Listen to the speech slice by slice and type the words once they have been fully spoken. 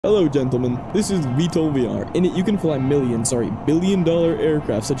Hello gentlemen, this is VTOL VR. In it you can fly billion-dollar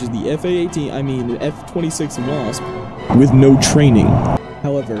aircraft such as the F-26 Wasp with no training.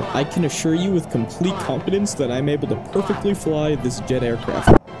 However, I can assure you with complete confidence that I'm able to perfectly fly this jet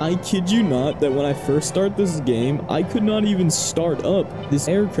aircraft. I kid you not that when I first started this game, I could not even start up this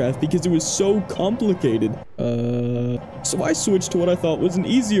aircraft because it was so complicated. So I switched to what I thought was an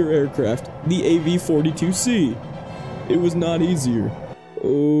easier aircraft, the AV-42C. It was not easier.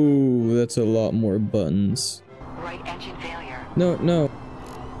 Oh, that's a lot more buttons. Right engine failure. No.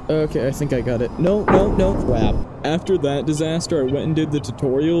 Okay, I think I got it. No. Crap. After that disaster, I went and did the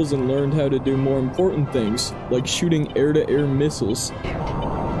tutorials and learned how to do more important things, like shooting air-to-air missiles.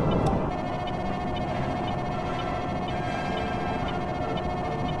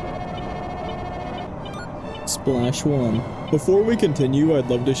 Splash 1. Before we continue,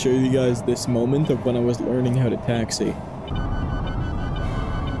 I'd love to show you guys this moment of when I was learning how to taxi.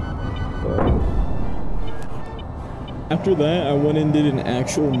 After that, I went and did an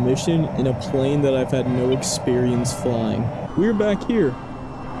actual mission in a plane that I've had no experience flying. We're back here.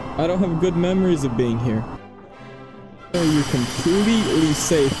 I don't have good memories of being here. You're completely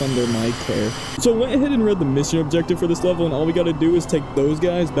safe under my care. So I went ahead and read the mission objective for this level, and all we gotta do is take those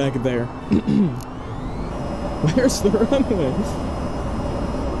guys back there. Where's the runway?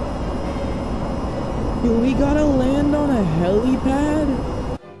 Yo, we gotta land on a helipad?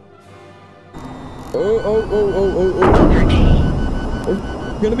 Oh,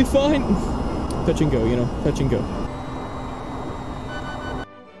 gonna be fine. Touch and go, you know, touch and go.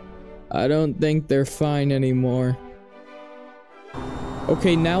 I don't think they're fine anymore.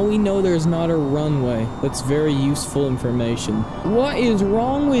 Okay, now we know there's not a runway. That's very useful information. What is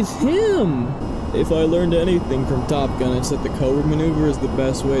wrong with him? If I learned anything from Top Gun, it's that the cobra maneuver is the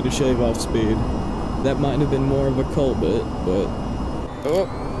best way to shave off speed. That might have been more of a culbit, but... Oh,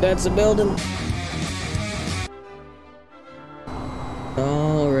 that's a building.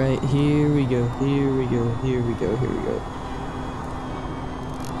 Alright, here we go.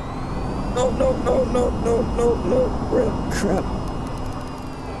 No, crap.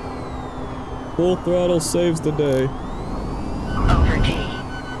 Full throttle saves the day. Over T.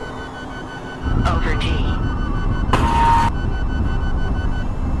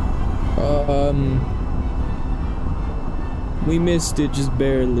 We missed it just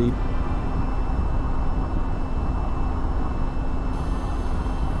barely.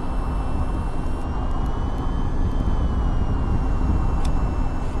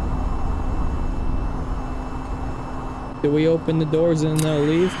 Do we open the doors and they'll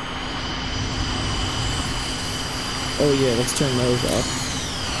leave? Oh yeah, let's turn those off.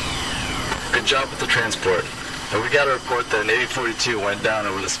 Good job with the transport. And we got a report that an AV-42 went down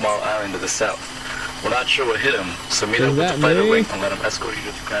over the small island to the south. We're not sure what hit him, so meet up with the fighter wing and let him escort you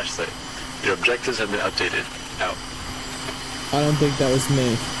to the crash site. Your objectives have been updated. Out. I don't think that was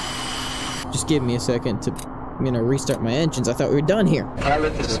me. Just give me a second to... I'm gonna restart my engines. I thought we were done here.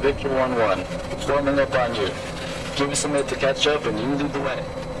 Pilot, this is Victor 1-1. Forming up on you. Give us a minute to catch up and you lead the way.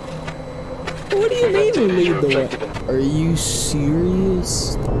 What do you mean lead the way? Are you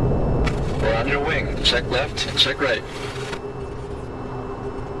serious? We're on your wing. Check left and check right.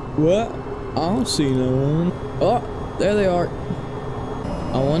 What? I don't see no one. Oh, there they are.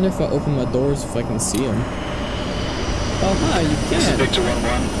 I wonder if I open my doors if I can see them. Oh, hi, you can. This is Victor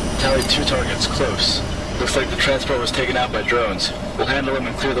 1-1. Tally 2 targets, close. Looks like the transport was taken out by drones. We'll handle them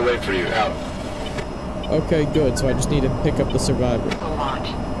and clear the way for you. Out. Okay, good. So I just need to pick up the survivor. Launch.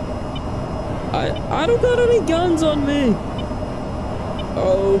 I don't got any guns on me.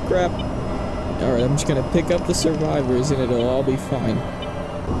 Oh, crap. Alright, I'm just gonna pick up the survivors and it'll all be fine.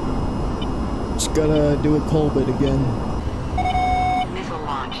 Just gotta do a cold bit again. Missile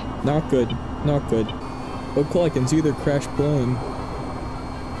launch. Not good. Look like I can see their crash plane.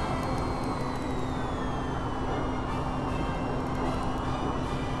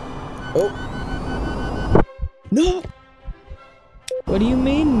 Oh. No! What do you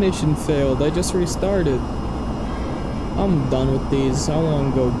mean mission failed? I just restarted. I'm done with these. I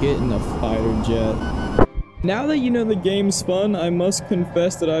want to go get in a fighter jet. Now that you know the game's fun, I must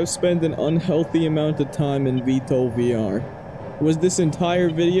confess that I've spent an unhealthy amount of time in VTOL VR. Was this entire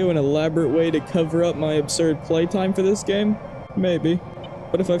video an elaborate way to cover up my absurd playtime for this game? Maybe.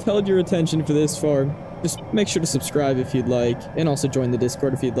 But if I've held your attention for this far, just make sure to subscribe if you'd like, and also join the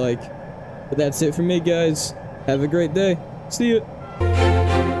Discord if you'd like. But that's it for me, guys. Have a great day. See ya.